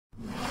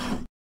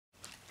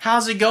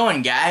How's it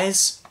going,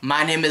 guys?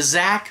 My name is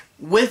Zach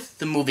with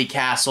the Movie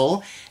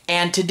Castle,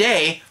 and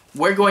today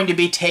we're going to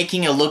be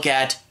taking a look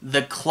at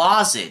The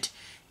Closet,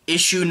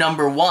 issue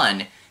number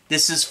 1.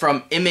 This is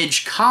from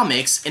Image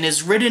Comics and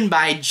is written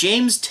by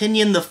James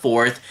Tynion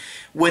IV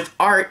with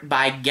art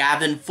by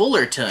Gavin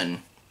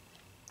Fullerton.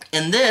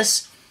 In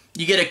this,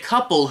 you get a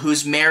couple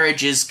whose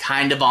marriage is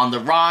kind of on the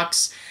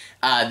rocks.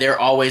 They're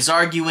always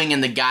arguing,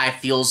 and the guy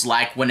feels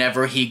like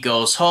whenever he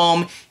goes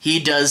home, he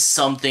does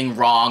something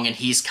wrong and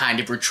he's kind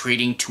of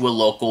retreating to a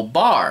local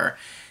bar.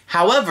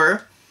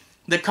 However,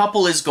 the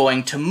couple is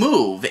going to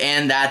move,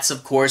 and that's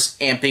of course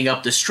amping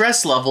up the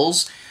stress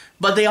levels,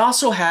 but they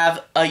also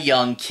have a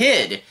young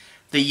kid.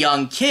 The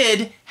young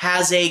kid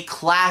has a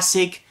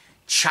classic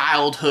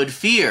childhood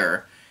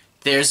fear.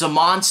 There's a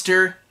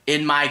monster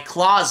in my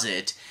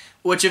closet,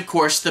 which of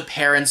course the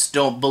parents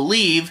don't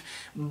believe,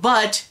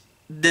 but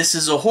this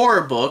is a horror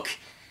book.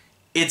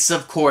 It's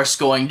of course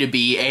going to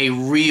be a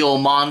real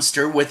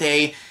monster with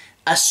a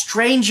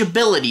strange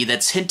ability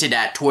that's hinted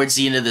at towards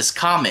the end of this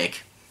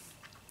comic.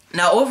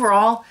 Now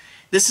overall,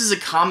 this is a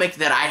comic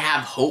that I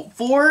have hope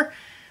for.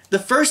 The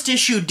first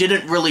issue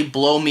didn't really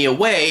blow me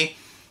away,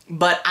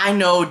 but I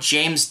know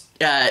James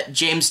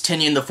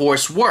Tynion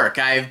IV's work.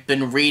 I've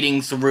been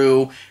reading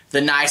through The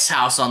Nice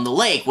House on the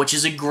Lake, which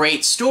is a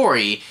great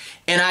story,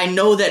 and I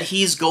know that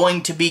he's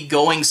going to be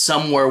going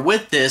somewhere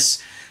with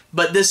this,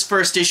 but this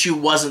first issue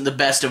wasn't the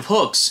best of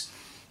hooks.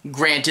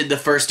 Granted, the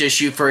first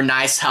issue for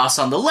Nice House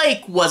on the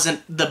Lake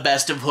wasn't the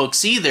best of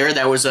hooks either.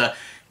 There was a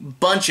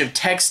bunch of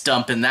text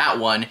dump in that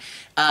one.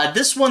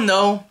 This one,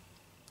 though,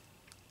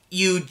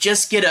 you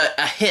just get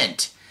a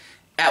hint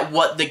at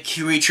what the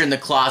creature in the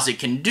closet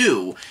can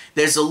do.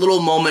 There's a little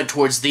moment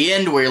towards the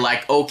end where you're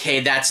like,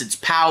 okay, that's its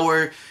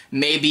power.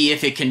 Maybe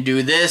if it can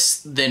do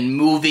this, then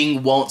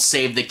moving won't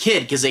save the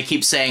kid, because they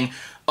keep saying,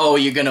 oh,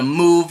 you're gonna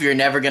move, you're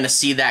never gonna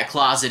see that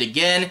closet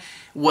again.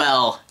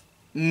 Well,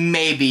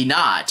 maybe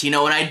not, and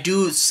I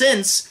do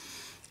sense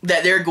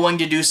that they're going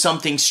to do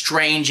something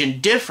strange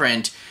and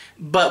different,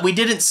 but we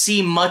didn't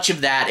see much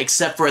of that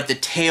except for at the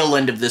tail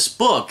end of this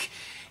book.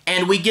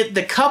 And we get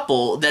the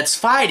couple that's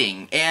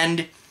fighting,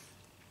 and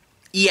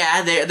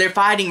yeah, they're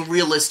fighting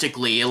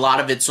realistically. A lot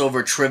of it's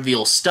over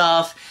trivial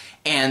stuff,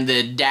 and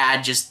the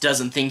dad just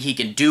doesn't think he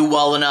can do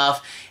well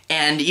enough.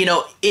 And,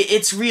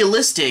 it's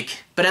realistic,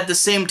 but at the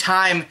same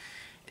time,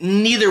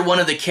 neither one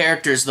of the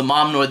characters, the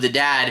mom nor the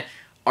dad,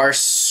 are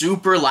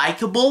super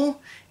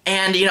likable.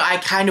 And, I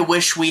kind of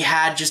wish we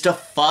had just a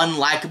fun,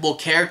 likable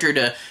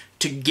character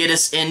to get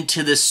us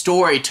into the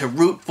story, to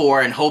root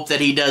for and hope that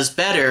he does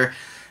better.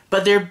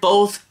 But they're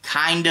both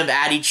kind of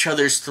at each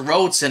other's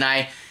throats, and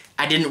I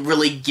didn't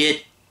really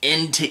get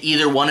into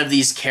either one of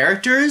these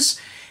characters.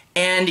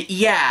 And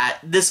yeah,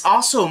 this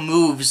also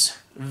moves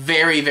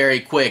very, very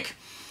quick.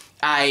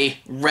 I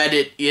read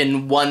it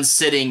in one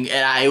sitting,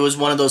 and it was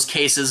one of those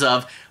cases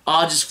of,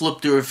 I'll just flip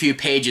through a few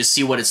pages,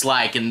 see what it's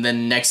like, and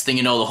then next thing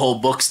you know, the whole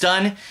book's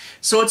done.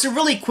 So it's a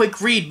really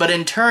quick read, but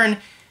in turn,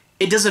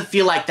 it doesn't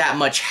feel like that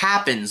much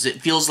happens.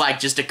 It feels like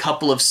just a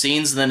couple of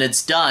scenes and then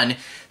it's done.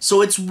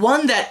 So it's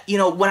one that,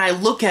 when I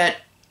look at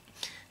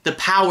the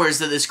powers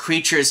that this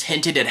creature is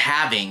hinted at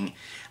having,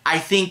 I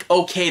think,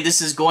 okay,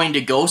 this is going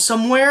to go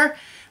somewhere,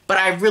 but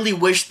I really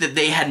wish that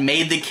they had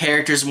made the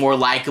characters more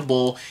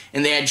likable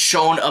and they had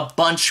shown a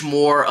bunch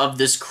more of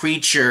this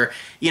creature,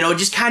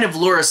 just kind of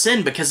lure us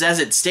in, because as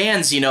it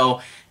stands,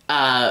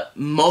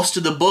 most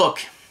of the book,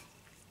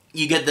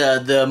 you get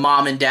the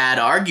mom and dad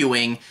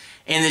arguing,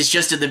 and it's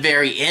just at the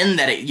very end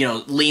that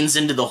it, leans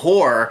into the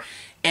horror.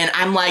 And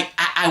I'm like,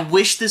 I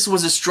wish this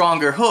was a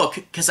stronger hook,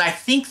 because I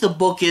think the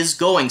book is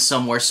going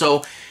somewhere.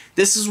 So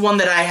this is one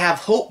that I have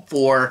hope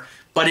for,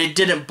 but it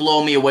didn't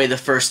blow me away the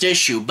first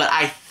issue. But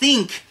I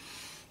think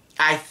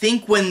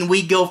when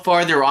we go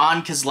farther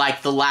on, because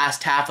like the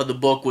last half of the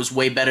book was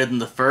way better than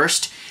the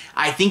first,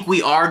 I think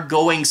we are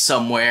going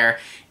somewhere.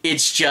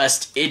 It's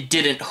just, it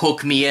didn't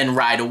hook me in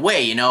right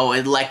away,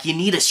 like you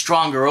need a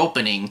stronger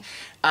opening.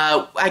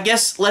 I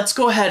guess let's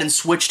go ahead and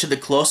switch to the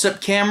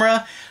close-up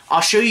camera.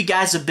 I'll show you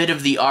guys a bit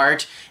of the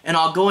art, and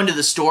I'll go into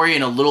the story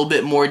in a little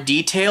bit more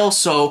detail,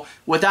 so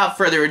without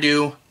further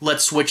ado,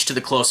 let's switch to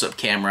the close-up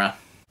camera.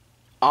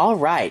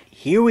 Alright,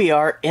 here we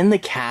are in the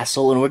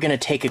castle, and we're going to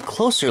take a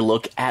closer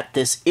look at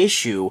this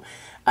issue.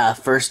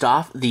 First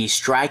off, the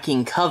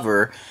striking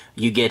cover,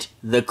 you get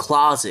the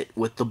closet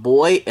with the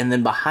boy, and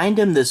then behind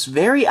him this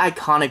very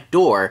iconic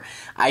door.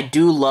 I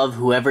do love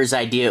whoever's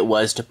idea it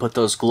was to put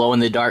those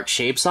glow-in-the-dark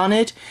shapes on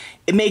it.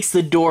 It makes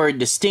the door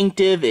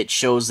distinctive, it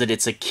shows that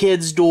it's a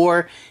kid's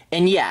door,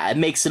 and yeah, it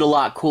makes it a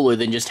lot cooler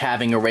than just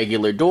having a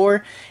regular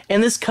door.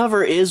 And this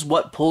cover is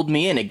what pulled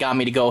me in. It got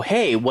me to go,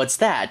 hey, what's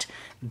that?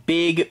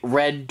 Big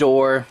red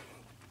door,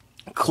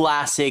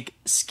 classic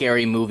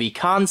scary movie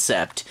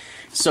concept.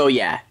 So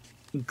yeah,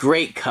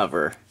 great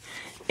cover.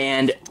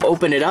 And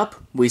open it up,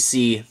 we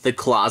see the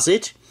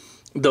closet,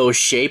 those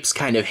shapes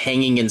kind of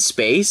hanging in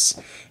space,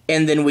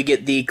 and then we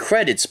get the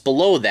credits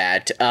below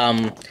that.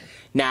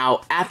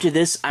 Now, after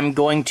this, I'm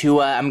going to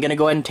go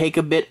ahead and take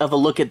a bit of a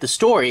look at the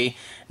story.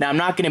 Now, I'm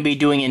not going to be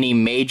doing any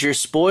major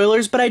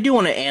spoilers, but I do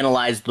want to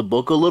analyze the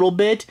book a little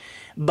bit.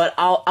 But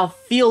I'll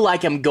feel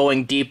like I'm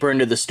going deeper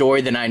into the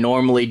story than I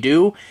normally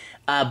do.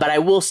 But I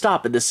will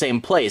stop at the same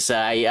place.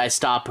 I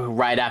stop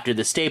right after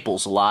the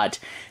staples a lot.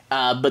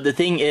 But the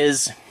thing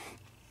is,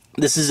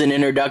 this is an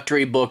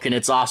introductory book, and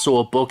it's also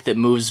a book that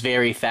moves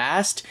very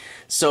fast.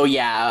 So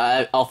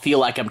yeah, I'll feel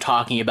like I'm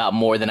talking about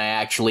more than I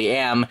actually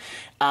am.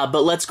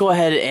 But let's go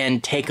ahead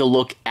and take a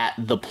look at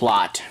the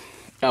plot.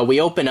 We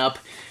open up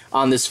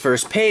on this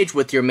first page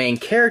with your main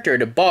character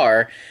at a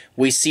bar.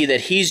 We see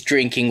that he's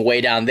drinking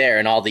way down there,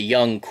 and all the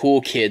young,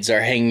 cool kids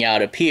are hanging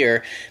out up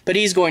here. But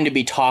he's going to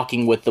be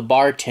talking with the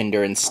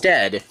bartender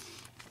instead.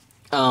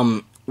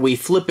 We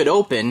flip it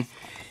open,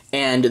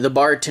 and the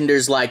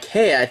bartender's like,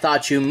 "Hey, I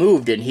thought you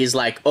moved." And he's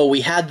like, "Oh,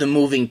 we had the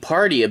moving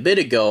party a bit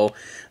ago,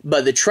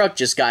 but the truck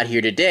just got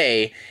here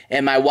today,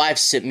 and my wife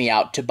sent me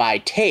out to buy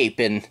tape,"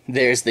 and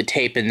there's the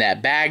tape in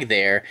that bag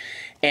there.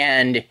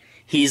 And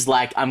he's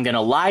like, "I'm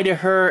gonna lie to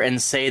her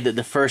and say that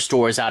the first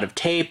store is out of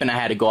tape, and I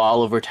had to go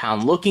all over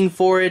town looking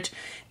for it,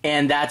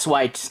 and that's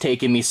why it's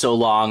taken me so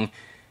long."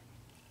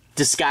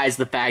 Disguise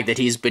the fact that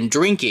he's been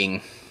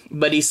drinking.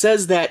 But he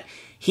says that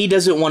he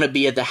doesn't want to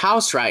be at the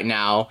house right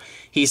now.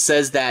 He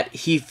says that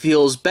he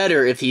feels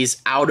better if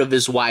he's out of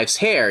his wife's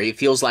hair. He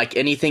feels like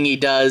anything he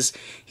does,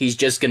 he's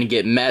just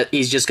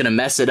gonna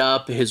mess it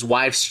up. His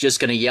wife's just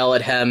gonna yell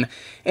at him,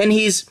 and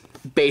he's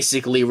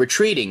basically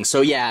retreating.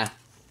 So yeah,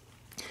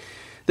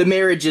 the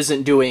marriage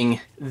isn't doing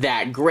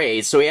that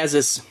great. So he has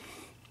this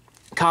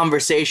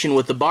conversation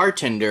with the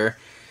bartender,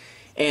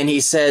 and he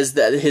says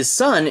that his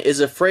son is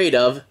afraid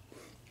of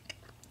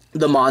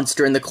the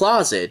monster in the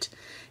closet.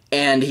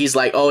 And he's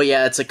like, "Oh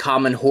yeah, it's a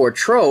common horror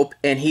trope."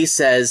 And he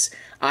says,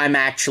 "I'm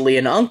actually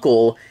an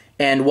uncle,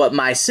 and what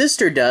my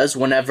sister does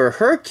whenever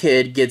her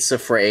kid gets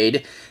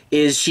afraid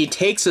is she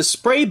takes a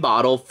spray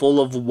bottle full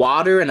of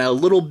water and a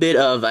little bit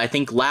of, I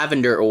think,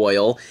 lavender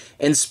oil,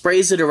 and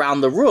sprays it around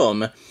the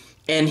room.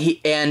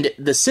 And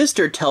the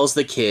sister tells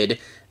the kid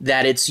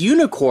that it's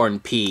unicorn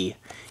pee."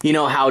 You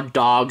know how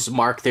dogs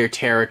mark their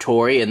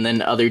territory, and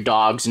then other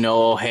dogs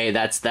know, "Oh, hey,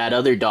 that's that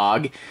other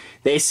dog."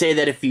 They say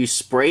that if you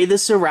spray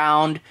this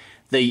around,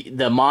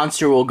 the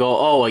monster will go,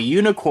 "Oh, a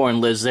unicorn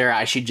lives there,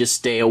 I should just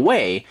stay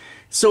away."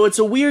 So it's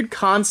a weird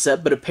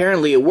concept, but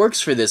apparently it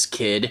works for this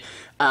kid.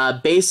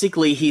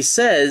 Basically, he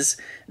says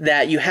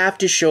that you have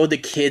to show the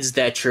kids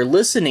that you're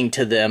listening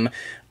to them.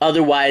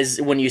 Otherwise,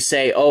 when you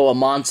say, "Oh, a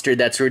monster,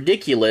 that's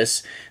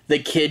ridiculous," the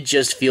kid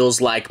just feels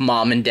like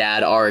mom and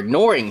dad are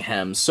ignoring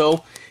him.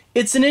 So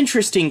it's an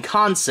interesting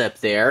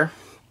concept there.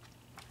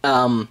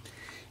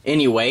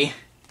 Anyway,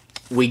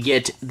 we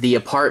get the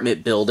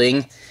apartment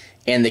building,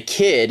 and the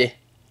kid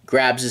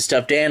grabs a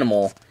stuffed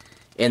animal,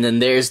 and then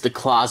there's the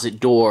closet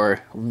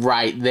door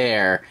right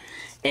there.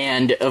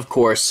 And, of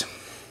course,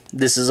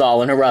 this is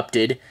all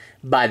interrupted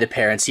by the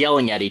parents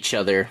yelling at each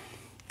other.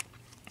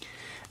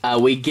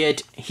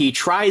 He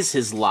tries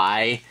his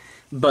lie,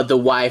 but the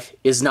wife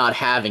is not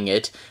having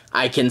it.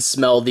 "I can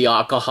smell the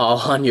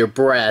alcohol on your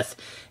breath.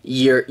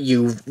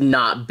 You've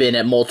not been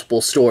at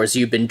multiple stores.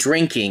 You've been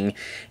drinking."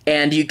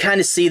 And you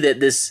kind of see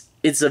that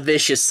it's a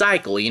vicious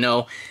cycle, you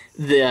know.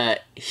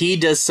 He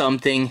does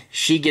something,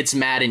 she gets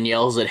mad and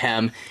yells at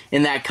him,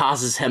 and that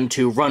causes him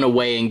to run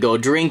away and go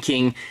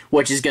drinking,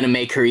 which is going to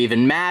make her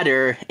even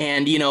madder.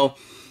 And, you know,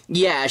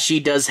 yeah, she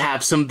does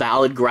have some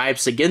valid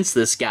gripes against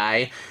this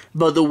guy,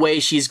 but the way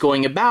she's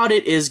going about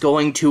it is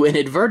going to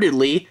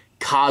inadvertently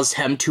cause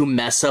him to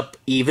mess up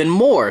even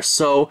more.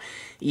 So,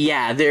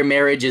 yeah, their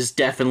marriage is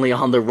definitely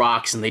on the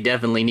rocks, and they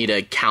definitely need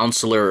a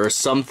counselor or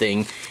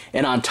something.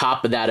 And on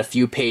top of that, a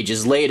few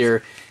pages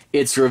later,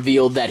 it's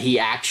revealed that he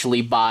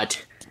actually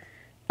bought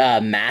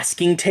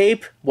masking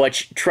tape,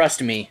 which,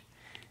 trust me,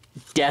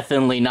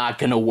 definitely not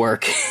gonna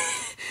work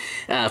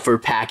for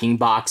packing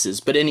boxes.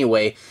 But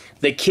anyway,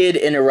 the kid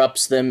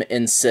interrupts them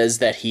and says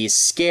that he's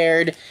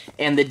scared,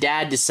 and the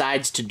dad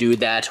decides to do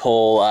that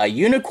whole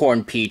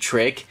unicorn pee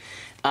trick,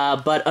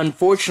 but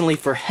unfortunately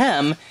for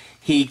him,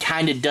 he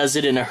kind of does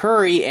it in a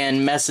hurry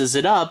and messes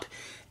it up,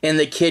 and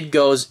the kid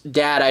goes,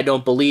 "Dad, I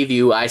don't believe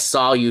you. I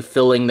saw you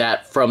filling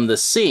that from the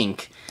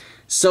sink."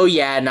 So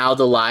yeah, now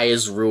the lie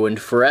is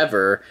ruined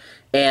forever.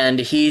 And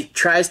he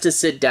tries to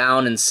sit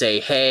down and say,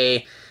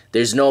 "Hey,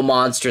 there's no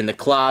monster in the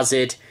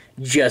closet.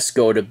 Just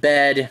go to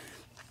bed."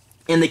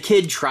 And the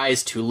kid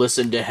tries to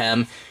listen to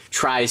him,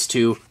 tries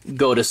to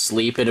go to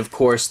sleep. And of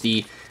course,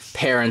 the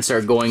parents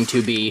are going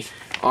to be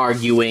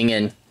arguing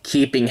and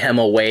keeping him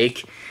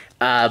awake.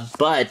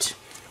 But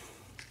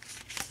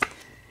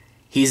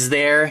he's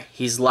there,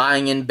 he's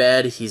lying in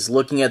bed, he's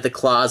looking at the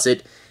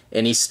closet,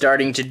 and he's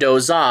starting to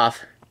doze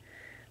off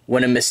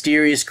when a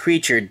mysterious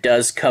creature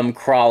does come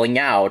crawling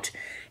out.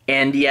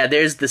 And yeah,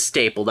 there's the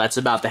staple. That's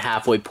about the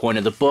halfway point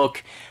of the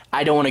book.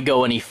 I don't want to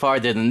go any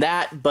farther than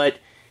that, but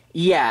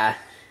yeah,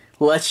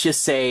 let's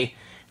just say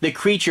the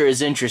creature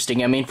is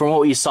interesting. I mean, from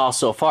what we saw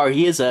so far,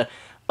 he is a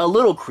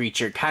little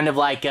creature, kind of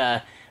like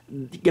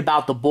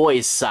about the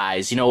boy's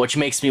size, which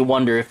makes me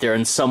wonder if they're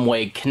in some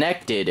way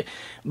connected.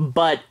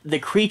 But the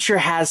creature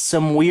has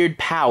some weird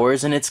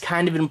powers, and it's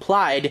kind of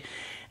implied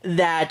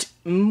that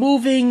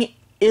moving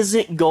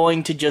isn't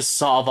going to just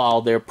solve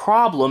all their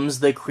problems.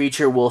 The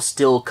creature will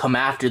still come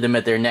after them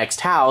at their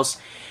next house,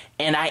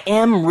 and I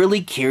am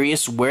really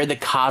curious where the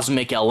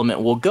cosmic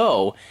element will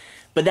go.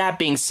 But that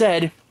being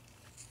said,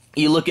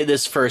 you look at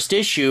this first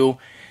issue,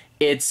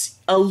 it's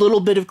a little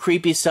bit of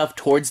creepy stuff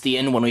towards the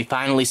end when we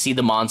finally see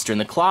the monster in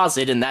the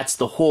closet, and that's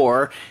the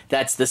horror,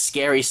 that's the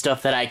scary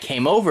stuff that I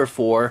came over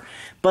for.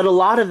 But a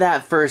lot of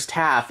that first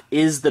half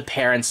is the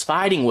parents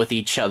fighting with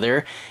each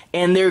other,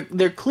 and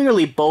they're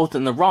clearly both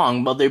in the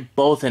wrong, but they're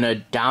both in a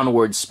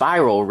downward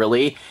spiral,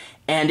 really.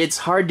 And it's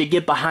hard to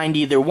get behind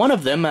either one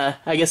of them.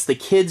 I guess the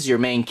kid's your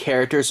main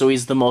character, so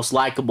he's the most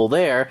likable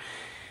there.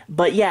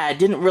 But yeah, it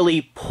didn't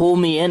really pull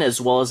me in as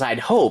well as I'd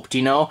hoped,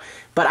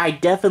 But I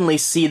definitely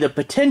see the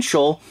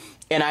potential,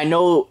 and I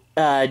know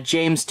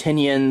James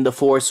Tynion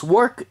IV's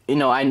work.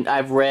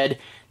 I've read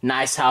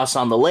Nice House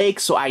on the Lake,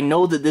 so I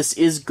know that this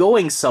is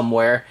going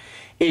somewhere.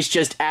 It's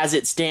just, as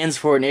it stands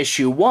for an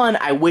issue 1,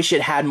 I wish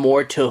it had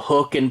more to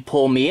hook and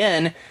pull me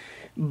in,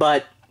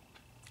 but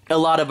a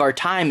lot of our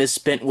time is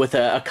spent with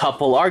a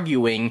couple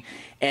arguing,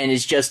 and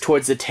it's just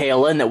towards the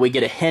tail end that we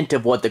get a hint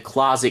of what the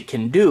closet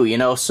can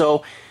do,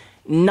 So,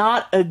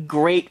 not a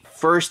great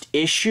first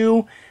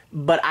issue,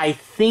 but I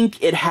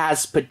think it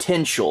has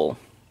potential.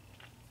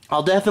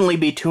 I'll definitely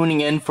be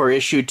tuning in for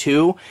issue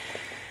 2.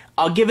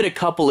 I'll give it a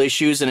couple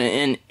issues,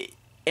 and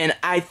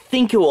I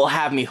think it will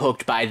have me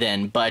hooked by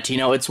then, but,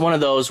 it's one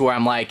of those where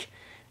I'm like,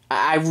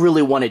 I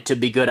really want it to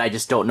be good, I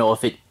just don't know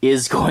if it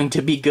is going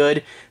to be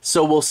good,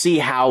 so we'll see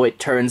how it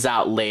turns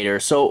out later.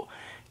 So,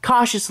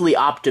 cautiously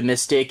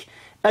optimistic,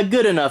 a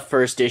good enough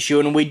first issue,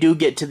 and when we do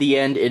get to the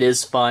end, it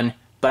is fun,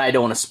 but I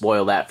don't want to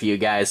spoil that for you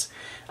guys.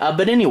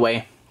 But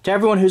anyway, to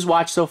everyone who's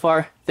watched so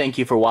far, thank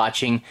you for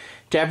watching.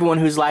 To everyone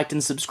who's liked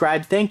and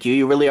subscribed, thank you.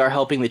 You really are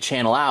helping the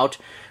channel out.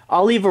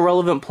 I'll leave a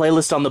relevant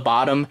playlist on the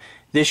bottom.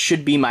 This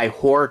should be my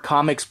horror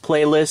comics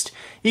playlist.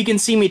 You can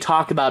see me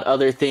talk about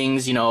other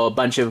things, a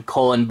bunch of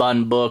Cullen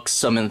Bunn books,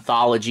 some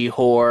anthology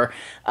horror.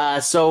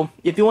 So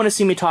if you want to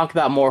see me talk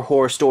about more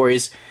horror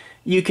stories,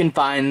 you can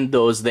find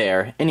those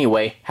there.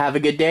 Anyway, have a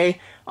good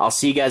day. I'll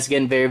see you guys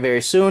again very,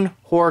 very soon.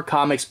 Horror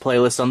comics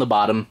playlist on the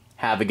bottom.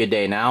 Have a good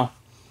day now.